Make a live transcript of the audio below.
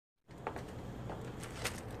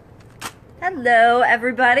Hello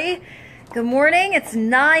everybody. Good morning. It's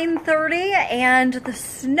 9:30 and the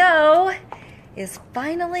snow is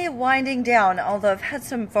finally winding down. Although I've had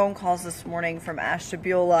some phone calls this morning from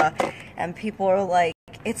Ashtabula and people are like,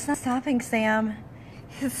 it's not stopping, Sam.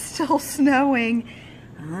 It's still snowing.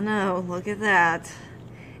 I know, look at that.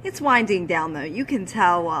 It's winding down though. You can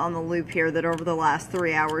tell on the loop here that over the last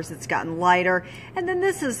 3 hours it's gotten lighter. And then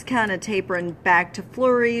this is kind of tapering back to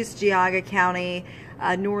flurries, Geauga County,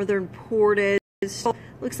 northern Portage. So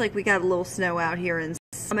looks like we got a little snow out here in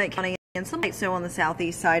Summit County and some light snow on the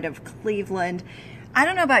southeast side of Cleveland. I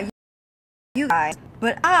don't know about you guys,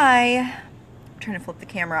 but I'm trying to flip the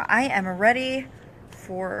camera. I am ready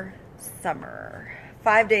for summer.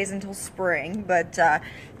 5 days until spring, but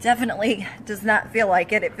definitely does not feel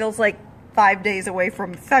like it. It feels like 5 days away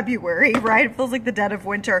from February, right? It feels like the dead of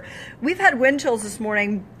winter. We've had wind chills this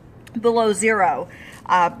morning below zero.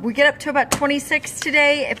 We get up to about 26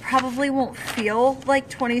 today. It probably won't feel like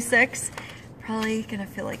 26. Probably gonna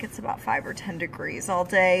feel like it's about 5 or 10 degrees all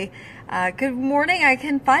day. Good morning. I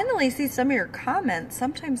can finally see some of your comments.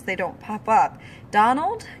 Sometimes they don't pop up.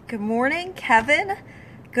 Donald, good morning. Kevin,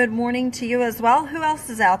 good morning to you as well. Who else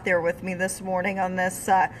is out there with me this morning on this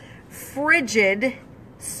frigid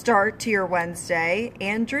start to your Wednesday?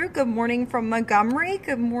 Andrew, good morning from Montgomery.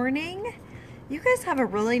 Good morning. You guys have a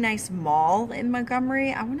really nice mall in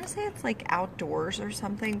Montgomery. I want to say it's like outdoors or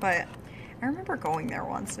something, but I remember going there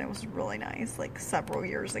once and it was really nice, like several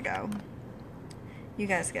years ago. You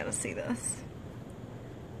guys got to see this.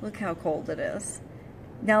 Look how cold it is.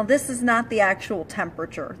 Now, this is not the actual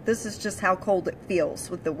temperature. This is just how cold it feels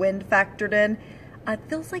with the wind factored in. It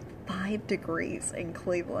feels like 5 degrees in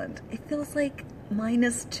Cleveland. It feels like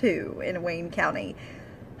 -2 in Wayne County.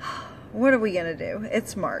 What are we going to do?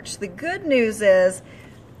 It's March. The good news is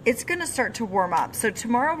it's going to start to warm up. So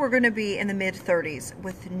tomorrow we're going to be in the mid-30s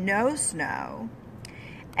with no snow.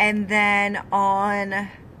 And then on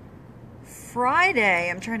Friday,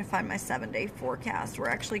 I'm trying to find my 7-day forecast. We're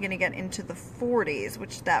actually going to get into the 40s,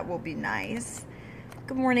 which that will be nice.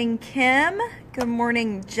 Good morning, Kim. Good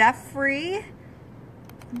morning, Jeffrey.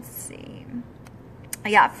 Let's see.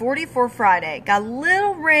 Yeah, 44 Friday. Got a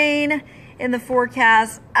little rain in the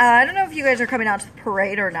forecast. I don't know if you guys are coming out to the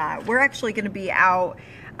parade or not. We're actually going to be out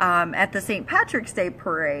at the St. Patrick's Day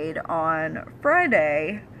parade on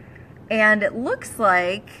Friday. And it looks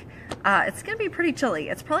like it's going to be pretty chilly.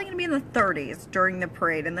 It's probably going to be in the 30s during the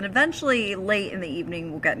parade. And then eventually late in the evening,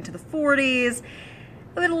 we'll get into the 40s.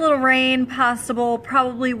 With a little rain possible.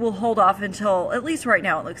 Probably we'll hold off until, at least right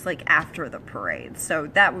now, it looks like after the parade. So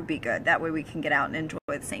that would be good. That way we can get out and enjoy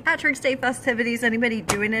the St. Patrick's Day festivities. Anybody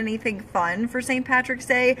doing anything fun for St. Patrick's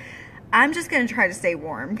Day? I'm just going to try to stay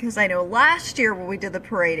warm because I know last year when we did the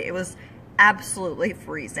parade, it was absolutely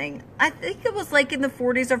freezing. I think it was like in the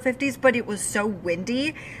 40s or 50s, but it was so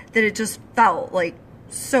windy that it just felt like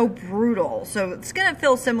so brutal. So it's going to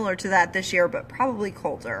feel similar to that this year, but probably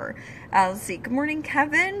colder. Let's see. Good morning,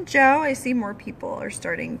 Kevin. Joe, I see more people are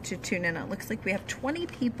starting to tune in. It looks like we have 20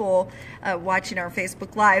 people watching our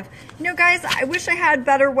Facebook Live. You know, guys, I wish I had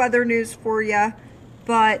better weather news for you,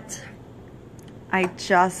 but I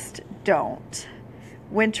just don't.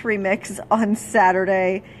 Wintry mix on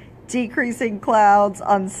Saturday, decreasing clouds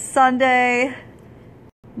on Sunday,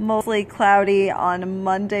 mostly cloudy on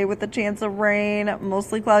Monday with a chance of rain,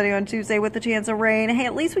 mostly cloudy on Tuesday with a chance of rain. Hey,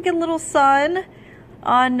 at least we get a little sun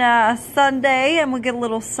on Sunday, and we get a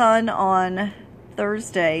little sun on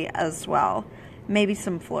Thursday as well. Maybe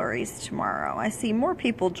some flurries tomorrow. I see more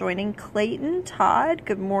people joining. Clayton, Todd,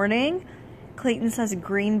 good morning. Clayton says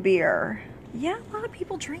green beer. Yeah, a lot of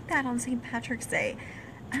people drink that on St. Patrick's Day.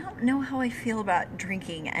 I don't know how I feel about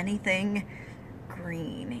drinking anything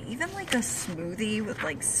green. Even like a smoothie with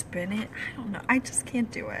like spinach. I don't know. I just can't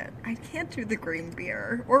do it. I can't do the green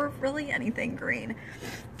beer or really anything green.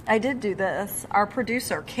 I did do this. Our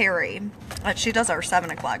producer, Carrie, she does our 7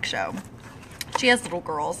 o'clock show. She has little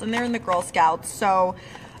girls and they're in the Girl Scouts. So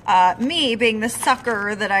me, being the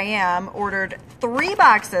sucker that I am, ordered 3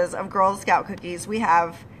 boxes of Girl Scout cookies. We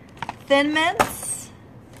have Thin Mints.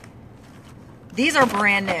 These are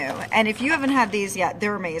brand new. And if you haven't had these yet,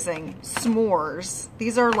 they're amazing. S'mores.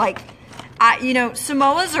 These are like, you know,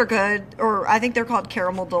 Samoas are good, or I think they're called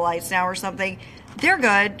Caramel Delights now or something. They're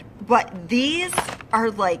good, but these are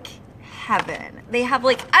like heaven. They have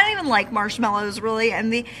like, I don't even like marshmallows really,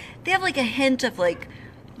 and they have like a hint of like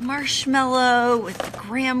marshmallow with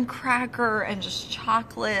graham cracker and just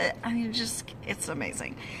chocolate. I mean, just, it's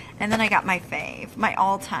amazing. And then I got my fave, my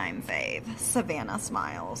all-time fave, Savannah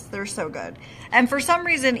Smiles. They're so good. And for some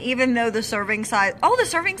reason, even though the serving size, oh, the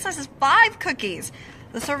serving size is 5 cookies.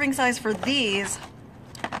 The serving size for these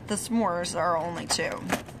the s'mores are only 2.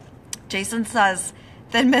 Jason says,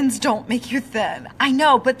 Thin Mints don't make you thin. I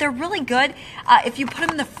know, but they're really good if you put them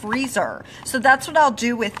in the freezer. So that's what I'll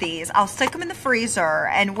do with these. I'll stick them in the freezer,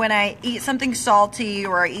 and when I eat something salty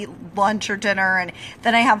or I eat lunch or dinner and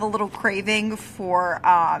then I have a little craving for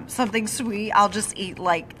something sweet, I'll just eat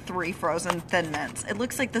like 3 frozen Thin Mints. It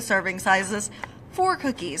looks like the serving size is 4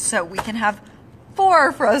 cookies, so we can have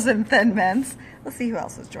 4 frozen Thin Mints. Let's see who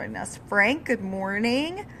else is joining us. Frank, good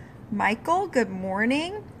morning. Michael, good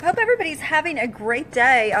morning. Hope everybody's having a great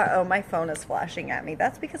day. Uh-oh, my phone is flashing at me.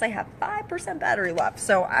 That's because I have 5% battery left,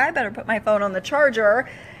 so I better put my phone on the charger,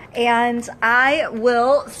 and I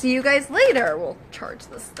will see you guys later. We'll charge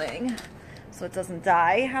this thing so it doesn't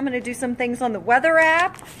die. I'm going to do some things on the weather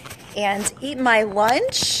app and eat my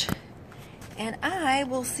lunch, and I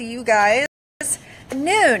will see you guys at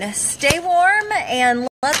noon. Stay warm, and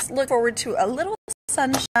let's look forward to a little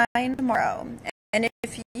sunshine tomorrow. And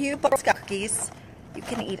if you both got cookies, you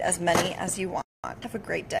can eat as many as you want. Have a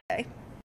great day.